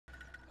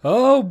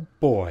Oh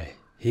boy,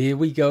 here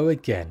we go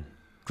again.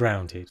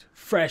 Grounded,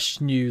 fresh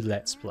new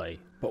Let's Play.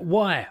 But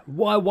why?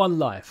 Why one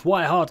life?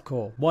 Why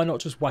hardcore? Why not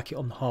just whack it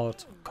on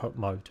hard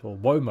mode or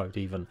woe mode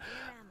even?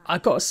 I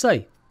gotta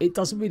say, it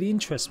doesn't really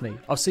interest me.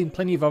 I've seen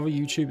plenty of other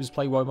YouTubers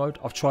play woe mode.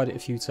 I've tried it a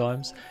few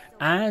times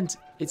and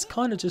it's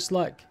kind of just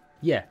like,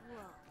 yeah,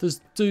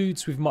 there's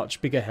dudes with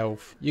much bigger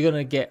health. You're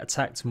gonna get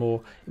attacked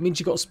more. It means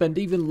you've got to spend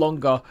even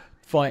longer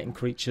fighting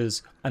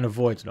creatures and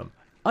avoiding them.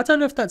 I don't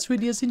know if that's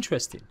really as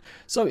interesting.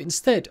 So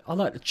instead, I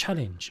like the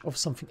challenge of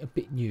something a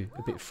bit new,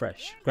 a bit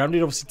fresh.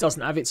 Grounded obviously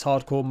doesn't have its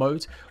hardcore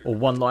mode or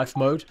one life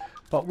mode,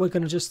 but we're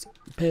going to just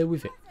bear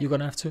with it. You're going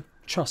to have to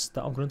trust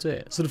that I'm going to do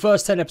it. So the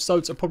first 10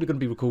 episodes are probably going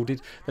to be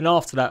recorded. Then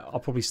after that, I'll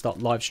probably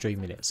start live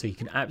streaming it so you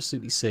can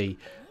absolutely see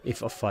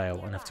if I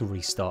fail and have to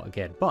restart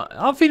again. But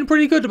I'm feeling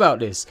pretty good about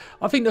this.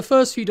 I think the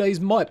first few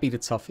days might be the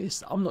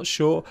toughest. I'm not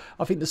sure.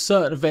 I think there's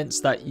certain events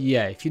that,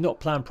 yeah, if you're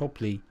not planned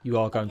properly, you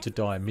are going to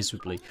die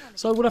miserably.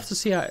 So we'll have to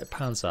see how it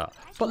pans out.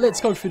 But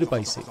let's go through the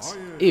basics.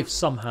 If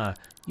somehow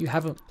you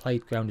haven't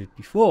played Grounded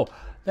before,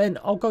 then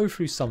I'll go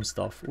through some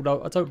stuff.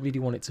 Although I don't really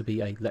want it to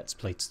be a Let's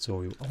Play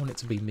tutorial. I want it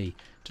to be me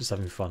just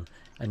having fun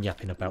and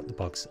yapping about the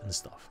bugs and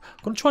stuff.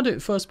 I'm going to try and do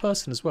it first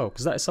person as well,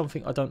 because that is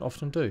something I don't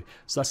often do.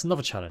 So that's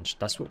another challenge.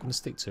 That's what I'm going to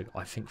stick to,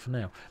 I think, for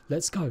now.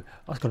 Let's go.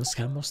 I'm going to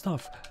scan more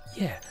stuff.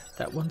 Yeah,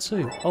 that one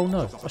too. Oh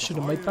no, I should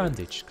have made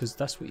bandage, because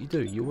that's what you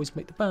do. You always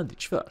make the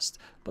bandage first.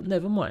 But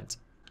never mind.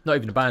 Not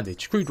even a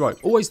bandage. Crude rope.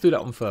 Always do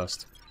that one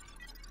first.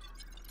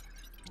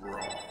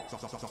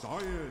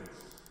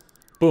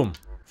 Boom.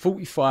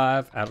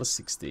 45 out of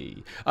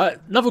 60.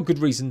 Another good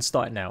reason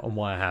starting out and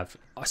why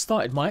I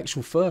started my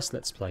actual first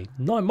Let's Play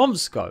 9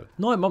 months ago.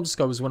 9 months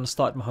ago was when I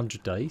started my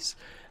 100 days.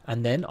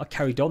 And then I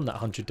carried on that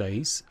 100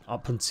 days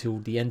up until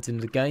the ending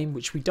of the game,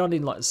 which we done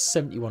in like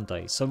 71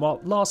 days. So my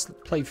last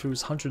playthrough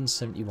was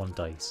 171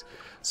 days.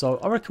 So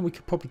I reckon we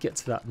could probably get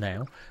to that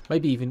now.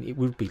 Maybe even it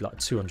would be like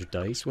 200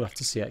 days. We'll have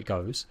to see how it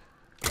goes.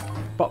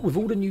 But with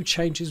all the new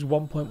changes,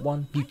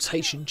 1.1,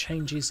 mutation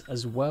changes,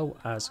 as well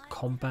as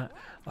combat,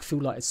 I feel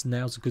like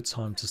now's a good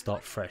time to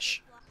start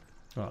fresh.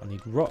 Right, I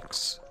need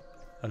rocks,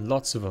 and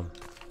lots of them.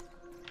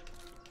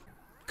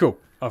 Cool,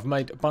 I've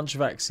made a bunch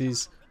of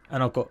axes,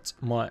 and I've got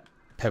my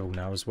pebble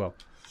now as well.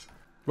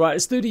 Right,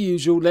 let's do the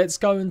usual. Let's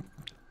go and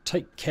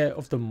take care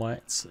of the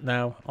mites.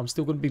 Now, I'm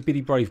still going to be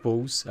Biddy Brave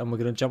Balls, and we're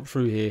going to jump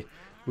through here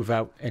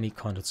without any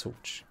kind of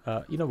torch.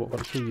 You know what, I'm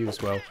going to kill you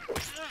as well.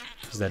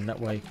 Because then that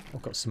way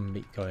I've got some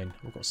meat going.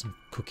 We've got some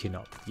cooking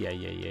up. Yeah.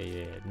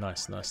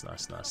 Nice.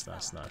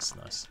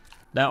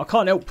 Now I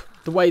can't help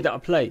the way that I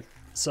play.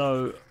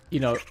 So,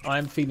 you know, I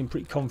am feeling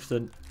pretty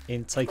confident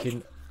in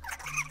taking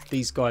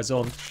these guys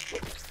on.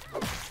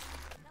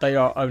 They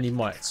are only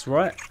mites,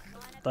 right?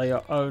 They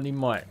are only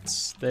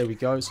mites. There we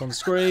go. It's on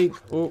screen.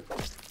 Oh,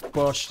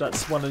 gosh,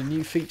 that's one of the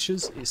new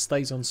features. It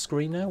stays on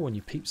screen now when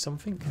you peep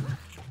something.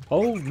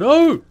 Oh,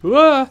 no!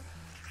 Ah!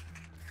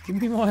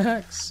 Give me my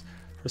axe.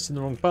 Pressing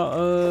the wrong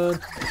button.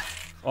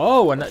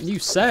 Oh, and that new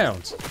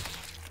sound.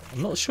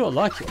 I'm not sure I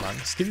like it, man.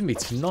 It's giving me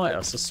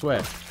tinnitus, I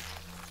swear.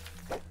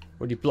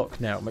 When you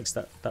block now, it makes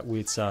that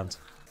weird sound.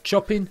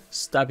 Chopping,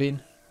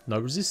 stabbing, no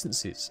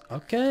resistances.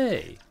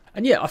 Okay.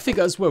 And yeah, I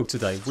figure as well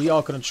today, we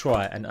are going to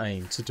try and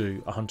aim to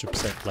do 100%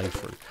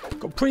 playthrough.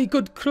 Got pretty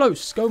good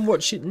close. Go and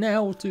watch it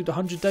now. Do the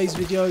 100 days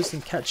videos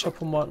and catch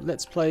up on my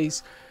Let's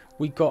Plays.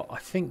 We got, I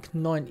think,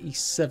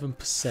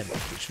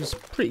 97%, which was a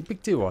pretty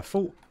big deal, I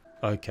thought.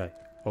 Okay.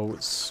 Oh,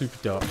 it's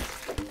super dark.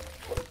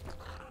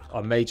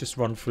 I may just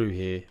run through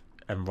here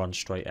and run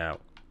straight out.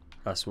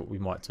 That's what we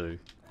might do.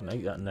 I can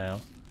eat that now.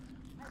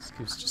 This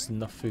gives just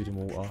enough food and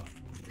water.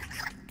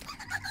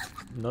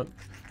 Nope.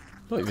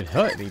 Not even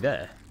hurting me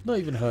there. Not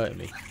even hurting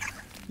me.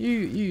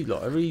 You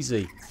lot are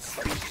easy.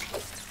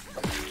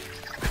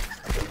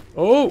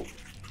 Oh!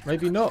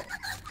 Maybe not.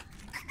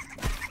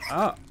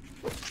 Ah!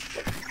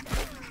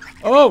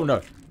 Oh, no!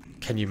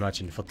 Can you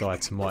imagine if I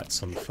died to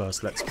mites on the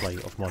first Let's Play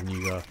of my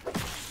new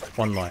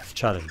one life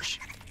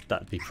challenge?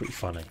 That'd be pretty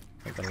funny.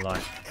 Not gonna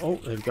lie. Oh,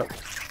 there we go.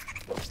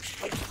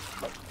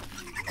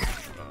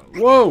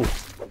 Whoa!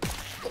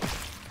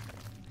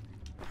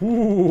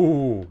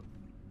 Ooh!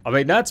 I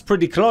mean, that's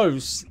pretty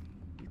close.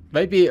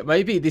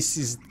 Maybe this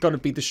is gonna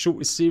be the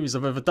shortest series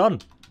I've ever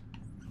done.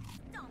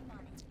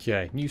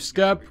 Okay, new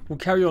scab. We'll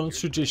carry on the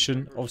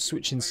tradition of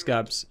switching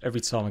scabs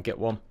every time I get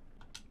one.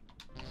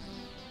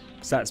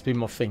 So that's been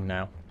my thing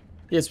now.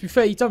 Yeah, to be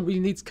fair, you don't really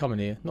need to come in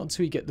here. Not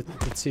until you get the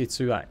tier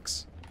 2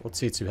 axe. Or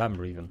tier 2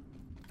 hammer even.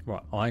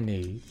 Right, I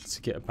need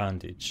to get a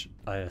bandage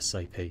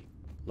ASAP.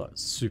 Like,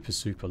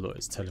 super, look,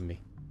 it's telling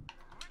me.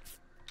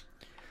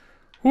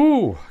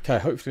 Ooh, okay,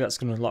 hopefully that's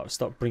going to like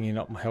start bringing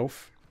up my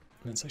health.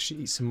 Let's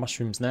actually eat some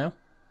mushrooms now.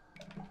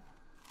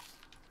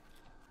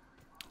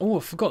 Oh, I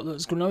forgot that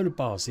there's granola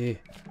bars here.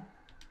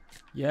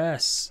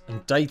 Yes,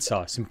 and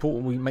data. It's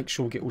important we make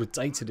sure we get all the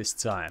data this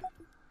time.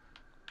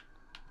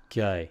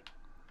 Okay.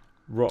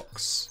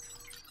 Rocks.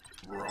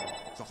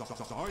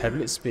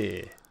 Pebblet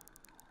spear.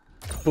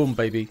 Boom,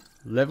 baby.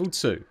 Level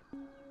 2.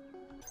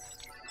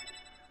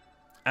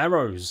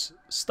 Arrows.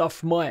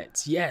 Stuff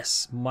might.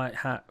 Yes. Might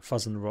hat.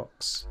 Fuzz on the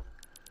rocks.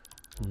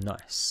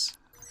 Nice.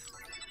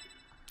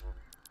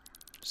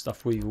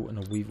 Stuff weevil and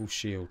a weevil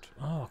shield.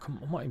 Oh, come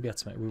on. I might even be able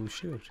to make a weevil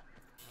shield.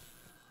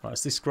 Right,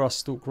 it's this grass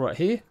stalk right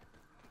here.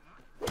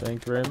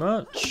 Thank you very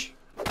much.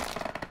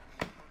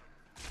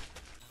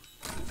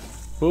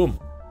 Boom.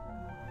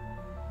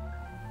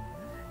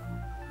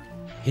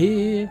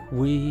 Here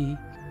we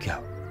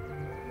go.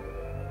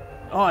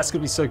 Oh, it's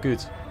going to be so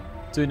good.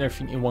 Doing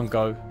everything in one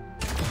go.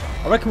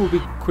 I reckon we'll be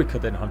quicker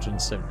than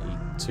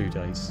 172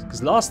 days.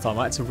 Because last time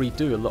I had to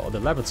redo a lot of the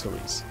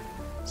laboratories.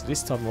 So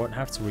this time I won't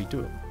have to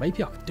redo it.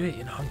 Maybe I could do it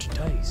in 100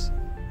 days.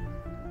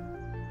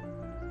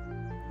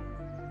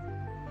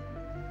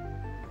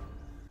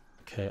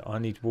 Okay, I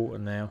need water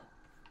now.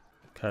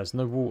 Okay, there's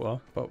no water,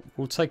 but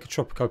we'll take a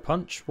Tropico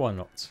Punch. Why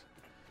not?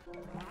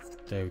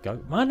 There we go.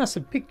 Man, that's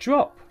a big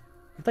drop.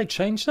 Did they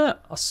change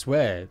that? I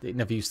swear, it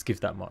never used to give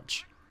that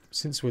much.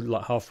 Since we're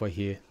like halfway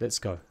here, let's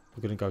go.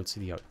 We're going to go to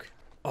the oak.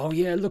 Oh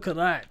yeah, look at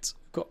that.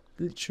 Got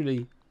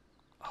literally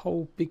a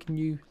whole big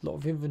new lot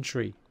of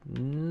inventory.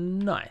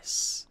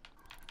 Nice.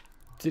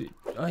 Did it,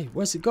 hey,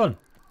 where's it gone?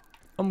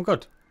 Oh my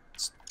god.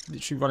 It's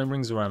literally running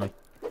rings around me.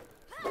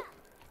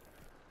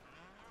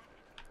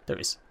 There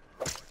it is.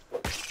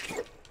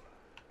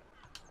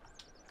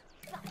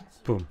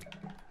 Boom.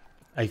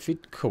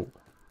 Aphid, cool.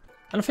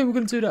 And I think we're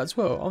going to do that as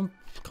well. I'm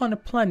kind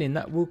of planning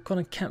that we're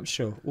going to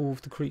capture all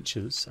of the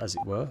creatures, as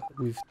it were,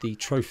 with the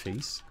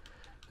trophies.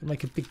 We'll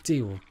make a big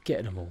deal of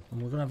getting them all.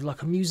 And we're going to have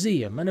like a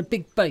museum and a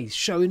big base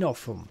showing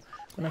off them.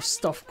 We're going to have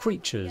stuffed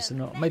creatures.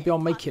 And maybe I'll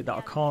make it that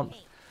I can't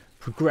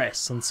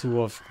progress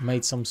until I've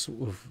made some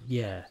sort of,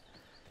 yeah,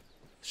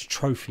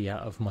 trophy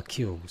out of my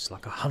kills,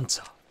 like a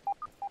hunter.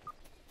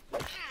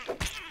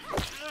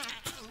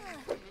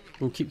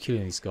 We'll keep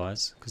killing these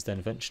guys, because then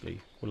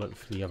eventually we'll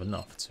hopefully have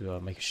enough to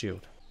make a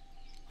shield.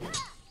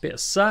 Bit of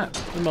sap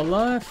in my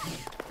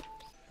life.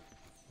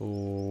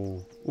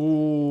 Oh,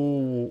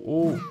 oh,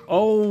 oh,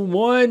 oh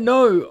my,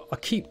 no! I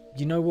keep,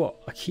 you know what?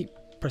 I keep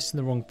pressing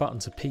the wrong button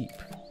to peep.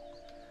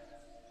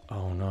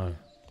 Oh no.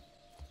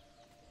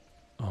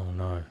 Oh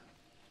no.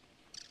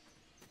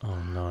 Oh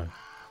no.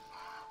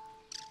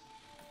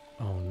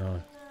 Oh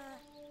no.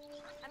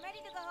 I'm ready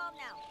to go home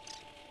now.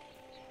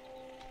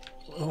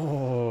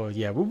 Oh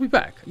yeah, we'll be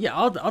back. Yeah,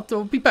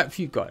 I'll be back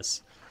for you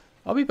guys.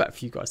 I'll be back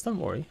for you guys. Don't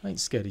worry. I ain't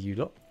scared of you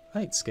lot.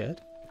 I ain't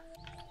scared.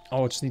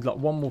 Oh, I just need like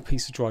one more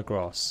piece of dry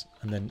grass,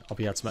 and then I'll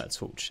be able to make a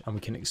torch, and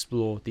we can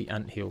explore the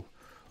anthill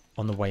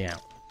on the way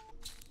out.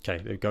 Okay,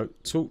 there we go.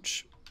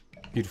 Torch.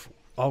 Beautiful.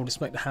 Oh,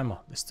 let's make the hammer.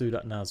 Let's do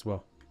that now as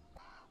well.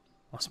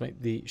 Let's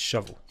make the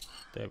shovel.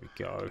 There we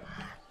go.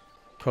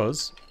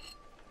 Because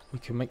we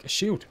can make a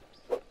shield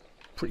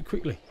pretty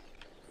quickly.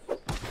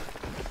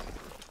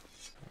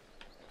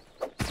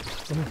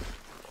 Oh.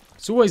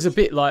 It's always a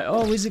bit like,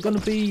 oh, is it going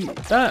to be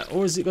that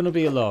or is it going to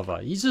be a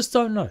lava? You just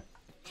don't know.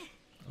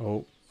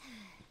 Oh,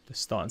 they're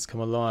starting to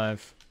come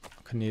alive.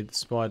 I can hear the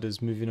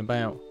spiders moving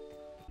about.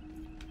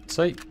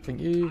 Say,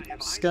 thank you.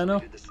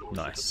 Scanner.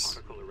 Nice.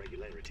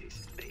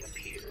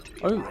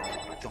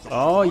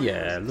 Oh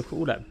yeah, look at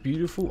all that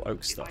beautiful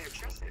oak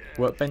stuff.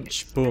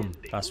 Workbench, boom.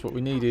 That's what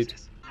we needed.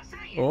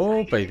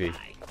 Oh, baby.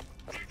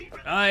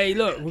 Hey,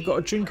 look, we've got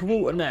a drink of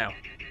water now.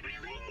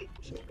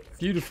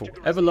 Beautiful.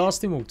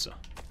 Everlasting water.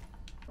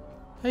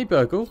 Hey,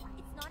 Burgle.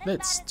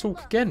 Let's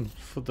talk again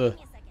for the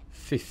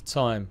 5th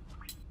time.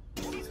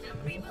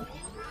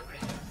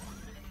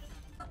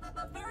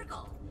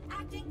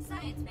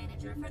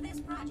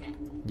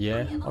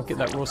 Yeah, I'll get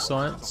that raw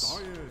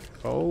science.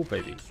 Oh,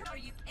 baby.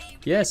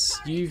 Yes,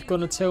 you've got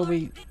to tell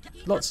me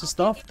lots of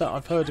stuff that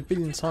I've heard a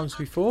billion times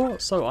before,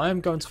 so I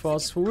am going to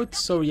fast forward.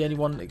 Sorry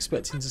anyone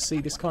expecting to see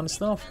this kind of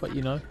stuff, but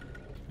you know,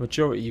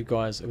 majority of you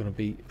guys are going to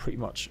be pretty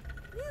much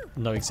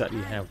know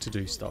exactly how to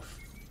do stuff.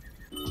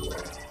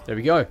 There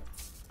we go.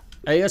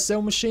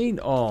 ASL machine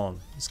on.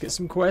 Let's get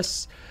some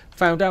quests.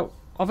 Found out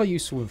other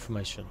useful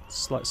information.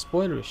 It's like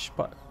spoilerish,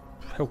 but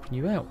helping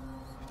you out.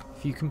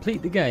 If you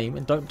complete the game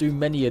and don't do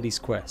many of these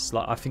quests,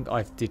 like I think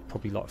I did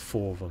probably like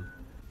 4 of them,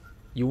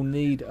 you'll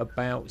need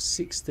about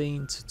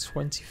 16 to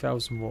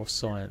 20,000 raw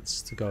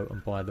science to go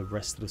and buy the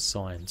rest of the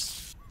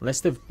signs.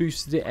 Unless they've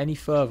boosted it any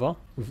further,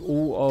 with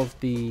all of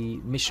the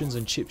missions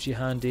and chips you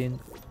hand in,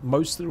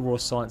 most of the raw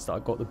science that I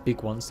got, the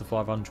big ones, the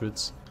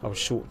 500s, I was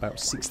short about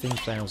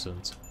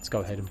 16,000 to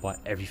go ahead and buy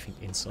everything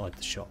inside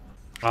the shop.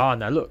 Ah,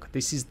 now look,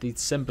 this is the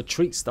December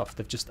treat stuff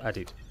they've just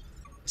added.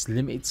 It's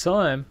limited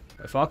time.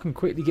 If I can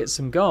quickly get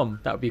some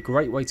gum, that would be a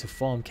great way to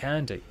farm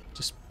candy.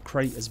 Just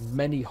create as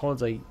many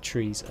holiday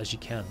trees as you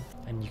can,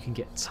 and you can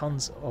get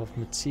tons of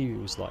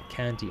materials like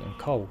candy and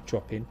coal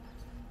drop in,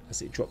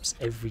 as it drops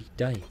every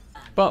day.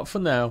 But for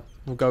now,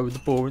 we'll go with the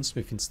boring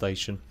smithing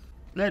station.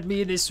 Let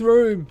me in this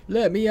room.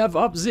 Let me have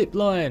up zip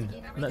line.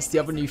 And that's the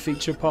other new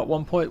feature, part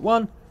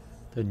 1.1.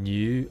 The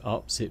new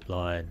up zip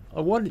line.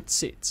 I want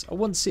it. I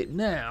want it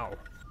now.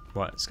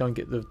 Right, let's go and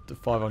get the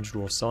 500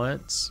 raw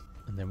science,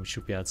 and then we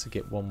should be able to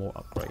get one more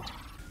upgrade.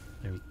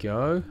 There we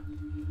go.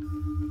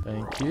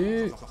 Thank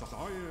you.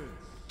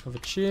 Have a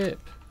chip.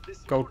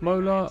 Gold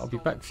molar, I'll be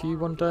back for you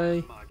one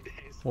day.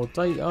 More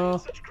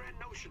data.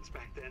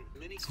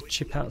 There's a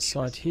chip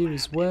outside here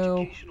as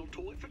well.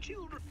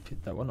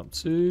 Pick that one up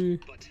too.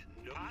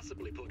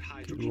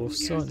 Get raw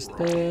science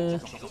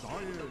there.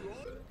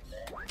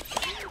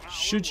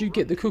 Should you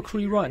get the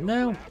cookery right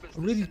now? I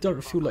really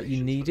don't feel like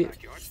you need it.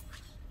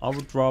 I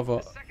would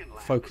rather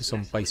focus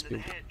on base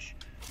build.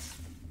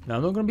 Now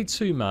I'm not going to be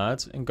too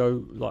mad and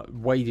go like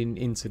wading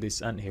into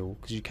this anthill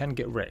because you can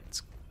get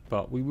wrecked,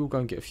 but we will go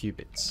and get a few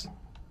bits.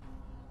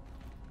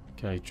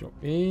 Okay, drop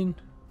in.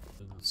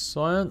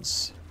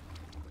 Science.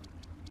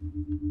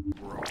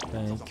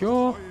 There you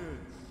go.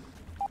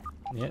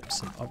 Yep,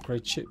 some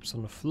upgrade chips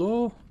on the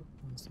floor.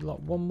 There's like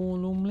one more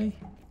normally.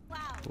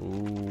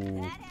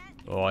 Ooh.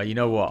 Oh, you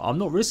know what? I'm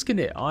not risking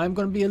it. I'm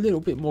going to be a little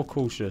bit more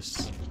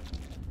cautious.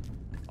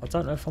 I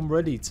don't know if I'm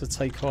ready to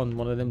take on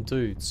one of them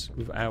dudes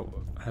without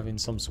having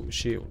some sort of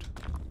shield.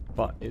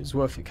 But it was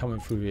worth it coming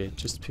through here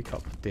just to pick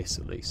up this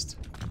at least.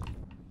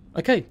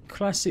 Okay,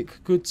 classic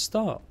good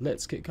start.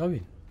 Let's get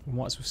going. We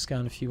might as well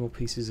scan a few more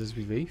pieces as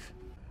we leave.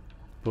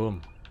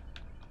 Boom.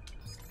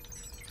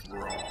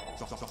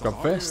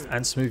 Grab vest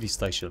and smoothie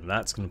station.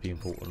 That's going to be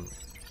important.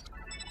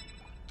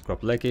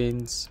 Grab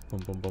leggings. Boom,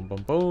 boom, boom,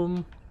 boom,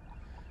 boom.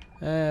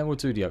 And we'll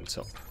do the oak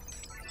top.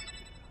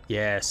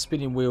 Yeah,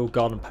 spinning wheel,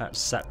 garden patch,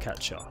 sap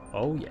catcher.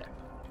 Oh yeah.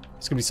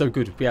 It's going to be so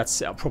good if we had to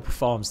set up proper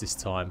farms this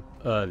time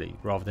early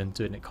rather than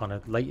doing it kind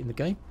of late in the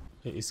game.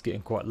 It is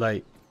getting quite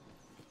late.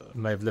 I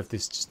may have left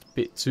this just a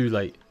bit too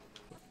late.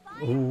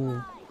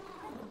 Oh,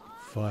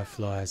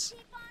 fireflies.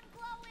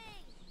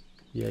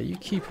 Yeah, you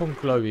keep on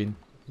glowing.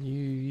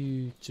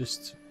 You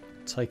just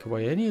take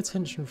away any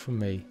attention from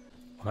me.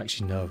 I'm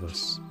actually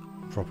nervous.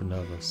 Proper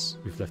nervous.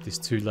 We've left this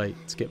too late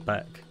to get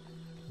back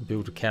and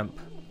build a camp.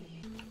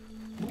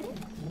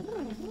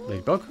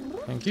 Ladybug,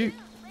 thank you.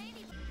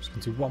 Just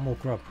going to do one more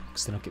grub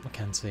because then I'll get my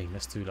canteen.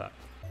 Let's do that.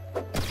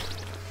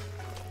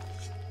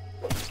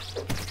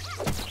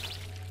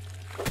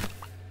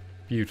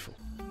 Beautiful.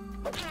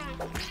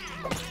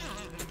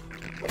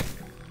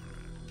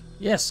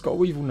 Yes, got a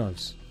weevil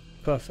nose.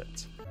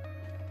 Perfect.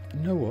 You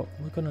know what?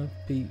 We're going to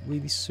be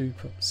really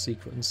super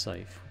secret and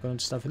safe. We're going to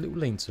just have a little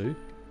lean-to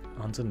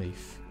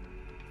underneath.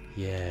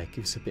 Yeah,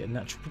 gives a bit of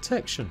natural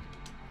protection.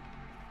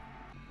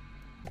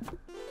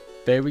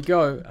 There we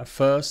go, our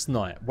first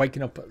night.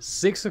 Waking up at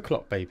 6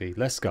 o'clock, baby.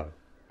 Let's go.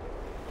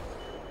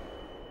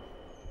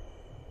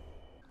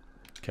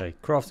 Okay,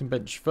 crafting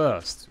bench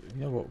first.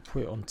 You know what? We'll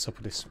put it on top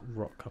of this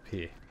rock up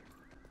here.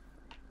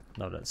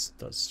 No, that's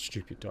a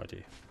stupid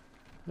idea.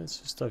 Let's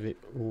just have it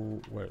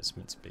all where it's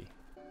meant to be.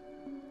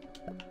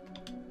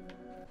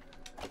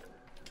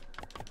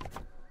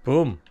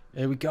 Boom.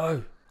 There we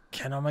go.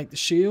 Can I make the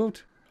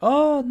shield?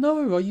 Oh,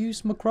 no. I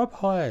used my grub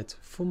hide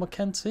for my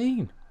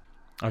canteen.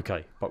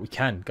 Okay, but we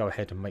can go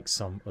ahead and make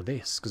some of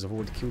this because I've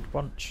already killed a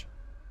bunch.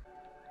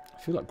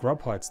 I feel like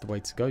grub hide's the way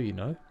to go, you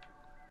know.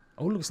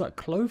 Oh, looks like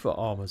clover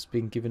armor's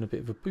been given a bit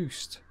of a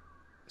boost.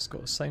 It's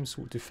got the same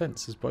sort of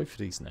defense as both of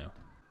these now.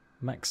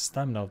 Max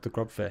stamina of the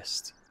grub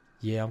vest.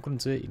 Yeah, I'm going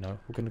to do it, you know.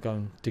 We're going to go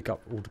and dig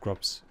up all the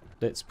grubs.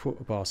 Let's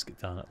put a basket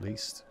down at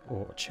least.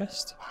 Or a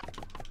chest.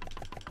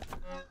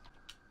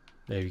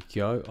 There we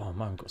go. Oh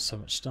man, we've got so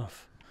much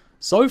stuff.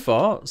 So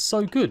far,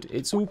 so good.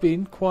 It's all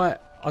been quite,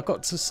 I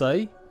got to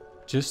say,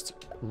 just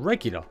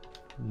regular.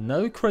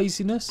 No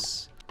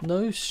craziness.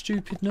 No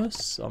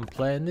stupidness. I'm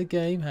playing the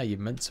game how you're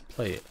meant to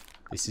play it.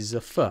 This is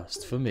a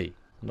first for me.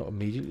 I'm not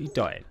immediately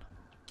dying.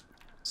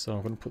 So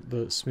I'm going to put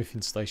the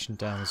smithing station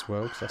down as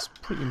well, because that's a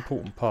pretty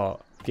important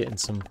part. Getting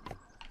some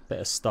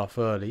better stuff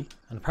early.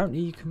 And apparently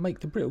you can make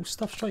the brittle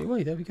stuff straight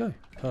away. There we go.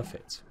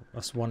 Perfect.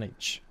 That's one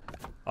each.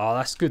 Oh,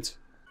 that's good.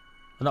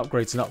 An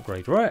upgrade's an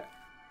upgrade, right?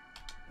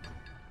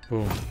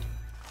 Boom.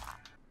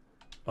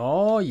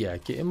 Oh yeah,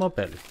 get in my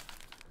belly.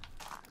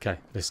 Okay,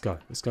 let's go.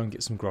 Let's go and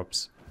get some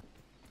grubs.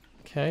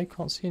 Okay,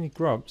 can't see any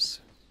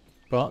grubs.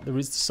 But there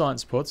is the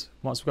science pod.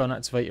 Might as well go and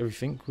activate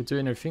everything. We're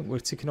doing everything. We're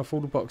ticking off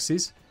all the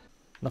boxes.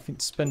 Nothing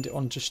to spend it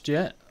on just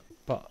yet.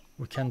 But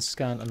we can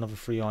scan another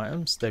 3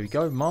 items. There we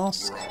go.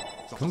 Mask.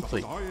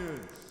 Complete.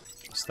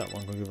 What's that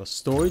one going to give us?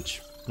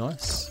 Storage.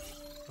 Nice.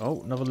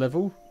 Oh, another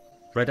level.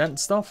 Red ant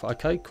stuff.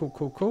 Okay, cool,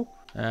 cool, cool.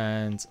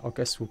 And I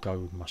guess we'll go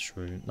with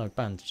mushroom. No,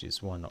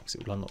 bandages. Why not? Because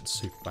it will unlock the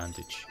super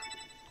bandage.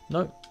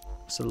 No.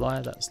 It's a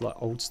liar. That's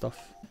like old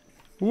stuff.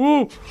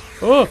 Whoa!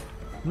 Oh!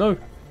 No.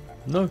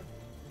 No.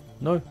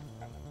 No.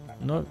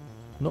 No.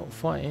 Not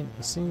fighting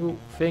a single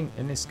thing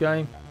in this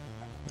game.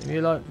 Leave me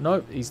alone.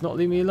 No, he's not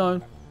leaving me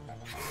alone.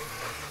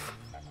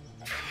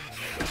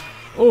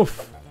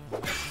 Oof.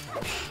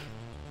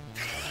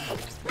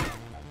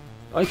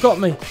 Oh, it got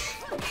me.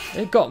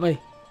 It got me.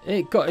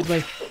 It gutted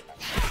me.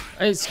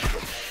 It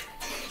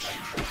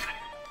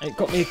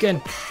got me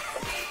again.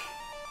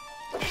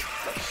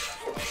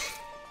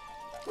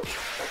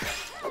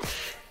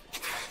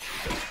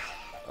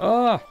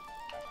 Ah.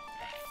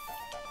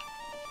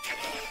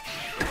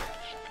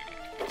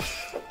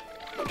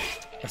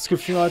 That's a good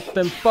thing I had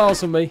them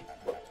bars on me.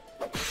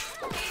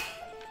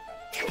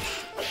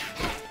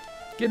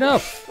 Get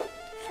enough.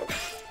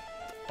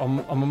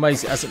 I'm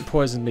amazed it hasn't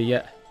poisoned me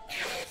yet.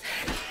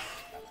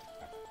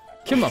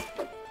 Come on.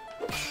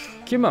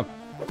 Come on.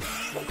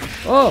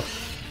 Oh.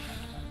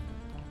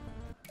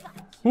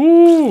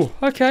 Ooh.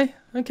 Okay.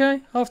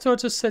 Okay. After I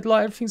just said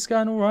like everything's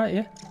going all right,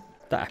 yeah.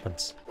 That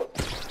happens.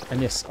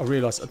 And yes, I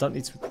realise I don't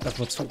need to have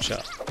my torch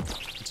out.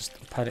 I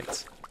just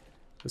panicked.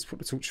 Let's put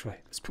the torch away.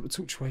 Let's put the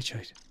torch away,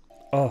 Jade.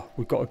 Oh,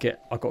 I got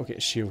to get a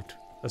shield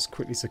as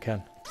quickly as I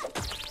can.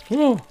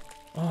 Oh.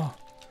 Oh.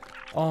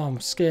 Oh, I'm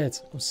scared.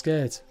 I'm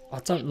scared. I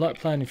don't like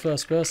playing in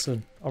first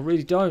person. I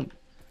really don't.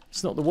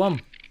 It's not the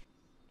one.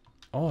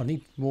 Oh, I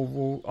need more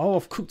raw. Oh,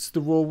 I've cooked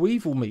the raw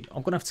weevil meat.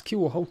 I'm going to have to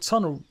kill a whole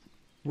ton of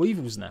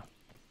weevils now.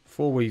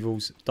 4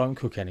 weevils. Don't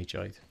cook any,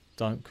 Jade.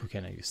 Don't cook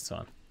any this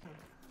time.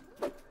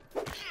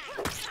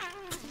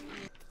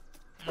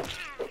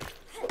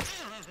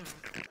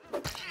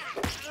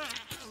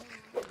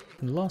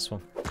 And the last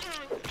one.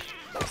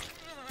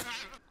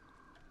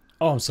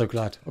 Oh, I'm so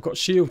glad. I got a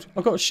shield.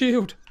 I got a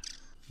shield.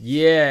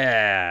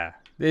 Yeah.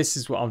 This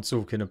is what I'm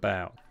talking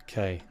about.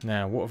 Okay,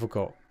 now what have I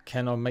got?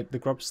 Can I make the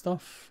grub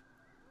stuff?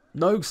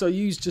 No, because I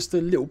used just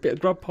a little bit of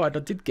grub hide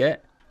I did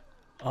get.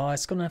 Oh,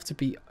 it's gonna have to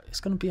be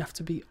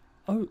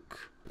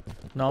oak.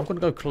 No, I'm gonna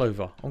go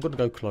clover. I'm gonna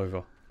go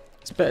clover.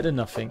 It's better than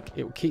nothing.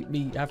 It will keep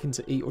me having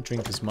to eat or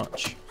drink as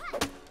much.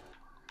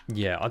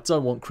 Yeah, I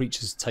don't want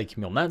creatures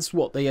taking me on. That's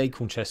what the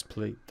acorn chest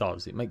plate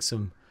does. It makes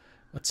them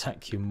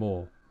attack you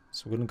more.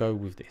 So we're gonna go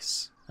with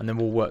this, and then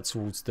we'll work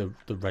towards the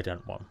red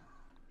ant one.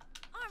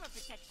 Armor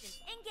protection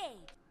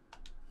engaged.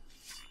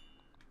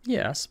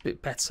 Yeah, that's a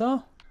bit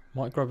better.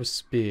 Might grab a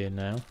spear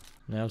now.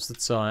 Now's the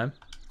time.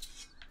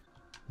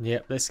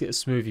 Yep, let's get a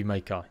smoothie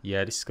maker.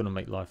 Yeah, this is going to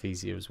make life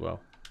easier as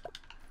well.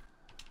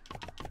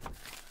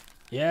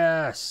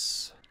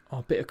 Yes! Oh,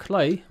 a bit of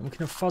clay, and we can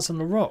have fuzz on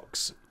the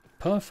rocks.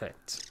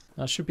 Perfect.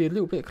 There should be a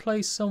little bit of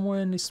clay somewhere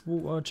in this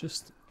water,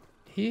 just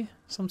here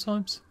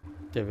sometimes.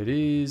 There it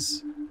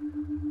is.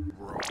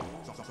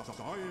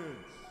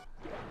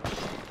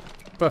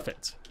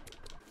 Perfect.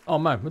 Oh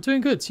man, we're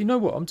doing good. You know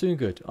what? I'm doing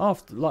good.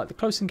 After like the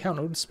close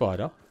encounter with the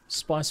spider,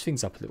 spice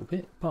things up a little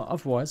bit, but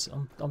otherwise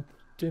I'm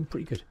doing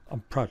pretty good.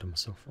 I'm proud of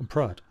myself. I'm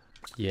proud.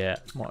 Yeah,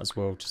 might as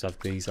well just have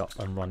these up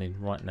and running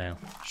right now,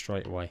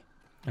 straight away.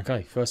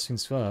 Okay, first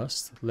things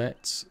first,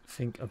 let's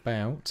think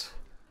about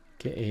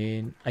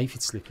getting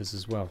aphid slippers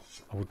as well.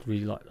 I would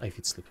really like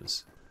aphid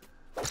slippers.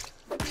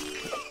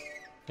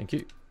 Thank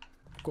you.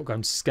 I've got to go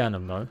and scan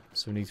them though,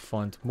 so we need to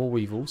find more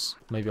weevils.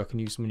 Maybe I can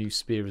use my new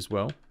spear as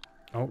well.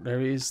 Oh, there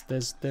he is.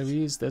 There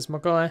he is. There's my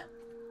guy.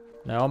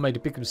 Now, I made a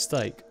big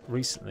mistake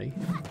recently.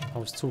 I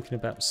was talking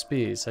about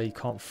spears, how you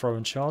can't throw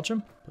and charge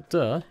them. But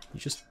duh, you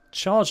just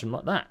charge them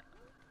like that.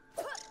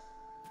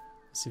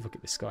 Let's see if I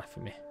get this guy for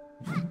me.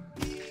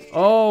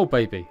 Oh,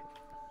 baby.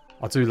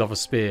 I do love a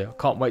spear.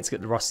 I can't wait to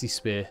get the rusty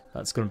spear.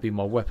 That's going to be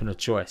my weapon of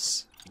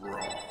choice.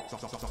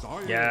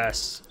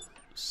 Yes.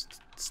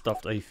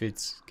 Stuffed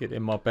aphids. Get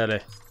in my belly.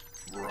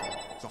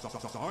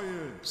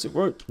 Silk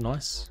rope.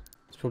 Nice.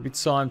 It's probably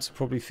time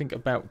to think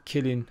about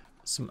killing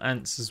some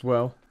ants as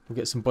well. We'll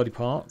get some body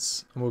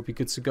parts and we'll be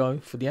good to go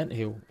for the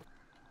anthill.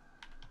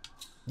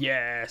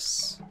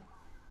 Yes!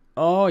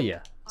 Oh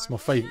yeah, it's my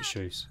favourite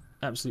shoes.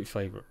 Absolute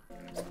favourite.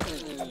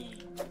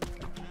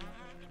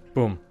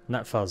 Boom,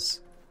 gnat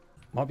fuzz.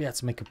 Might be able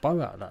to make a bow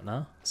out of that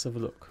now. Let's have a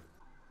look.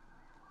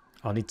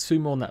 I need 2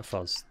 more gnat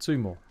fuzz. 2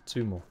 more.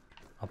 Oh,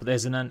 but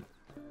there's an ant.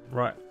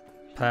 Right,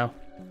 pal.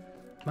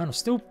 Man, I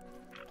still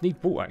need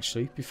water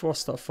actually. Before I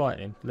start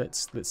fighting,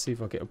 let's see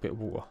if I get a bit of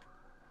water.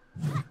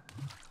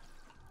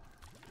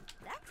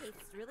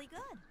 Really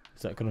good.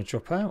 Is that going to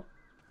drop out?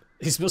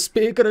 Is my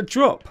spear going to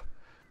drop?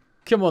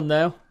 Come on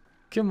now.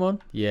 Come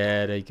on.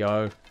 Yeah, there you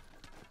go.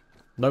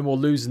 No more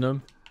losing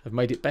them. I've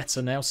made it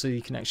better now so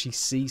you can actually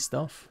see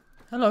stuff.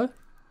 Hello.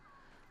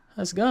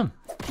 How's it going?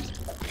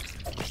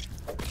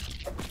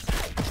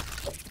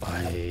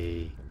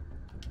 Aye.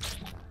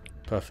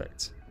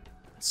 Perfect.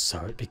 So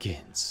it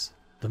begins.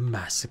 The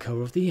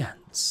massacre of the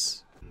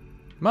ants.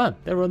 Man,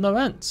 there are no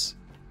ants.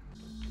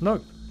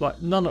 No,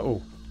 like none at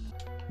all.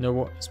 You know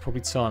what? It's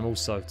probably time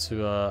also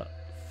to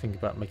think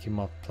about making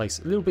my place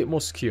a little bit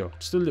more secure.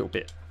 Just a little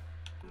bit.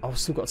 Oh, I've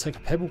still got to take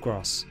a pebble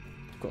grass.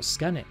 I've got to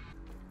scan it.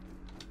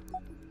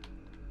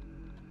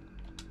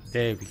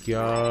 There we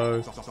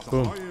go.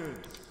 Boom.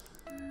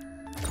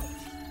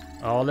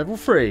 Oh, level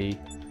 3.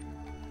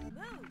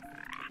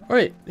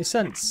 Wait, this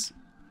ant's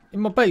in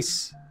my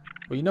base.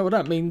 Well, you know what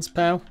that means,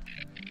 pal.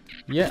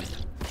 Yep.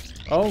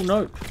 Oh,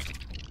 no.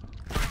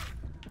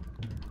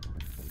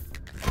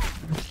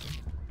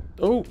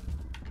 Oh.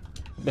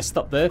 Messed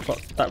up there,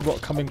 but that rock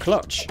come in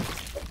clutch.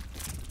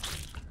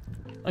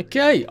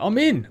 Okay, I'm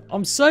in.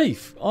 I'm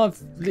safe.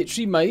 I've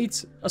literally made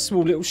a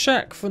small little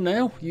shack for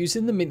now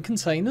using the mint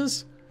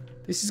containers.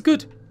 This is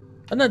good.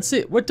 And that's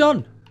it. We're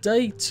done.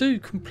 Day 2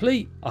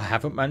 complete. I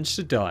haven't managed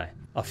to die.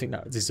 I think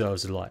that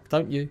deserves a like,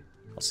 don't you?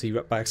 I'll see you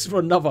right back for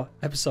another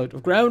episode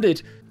of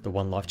Grounded, the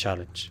One Life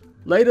Challenge.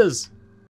 Laters.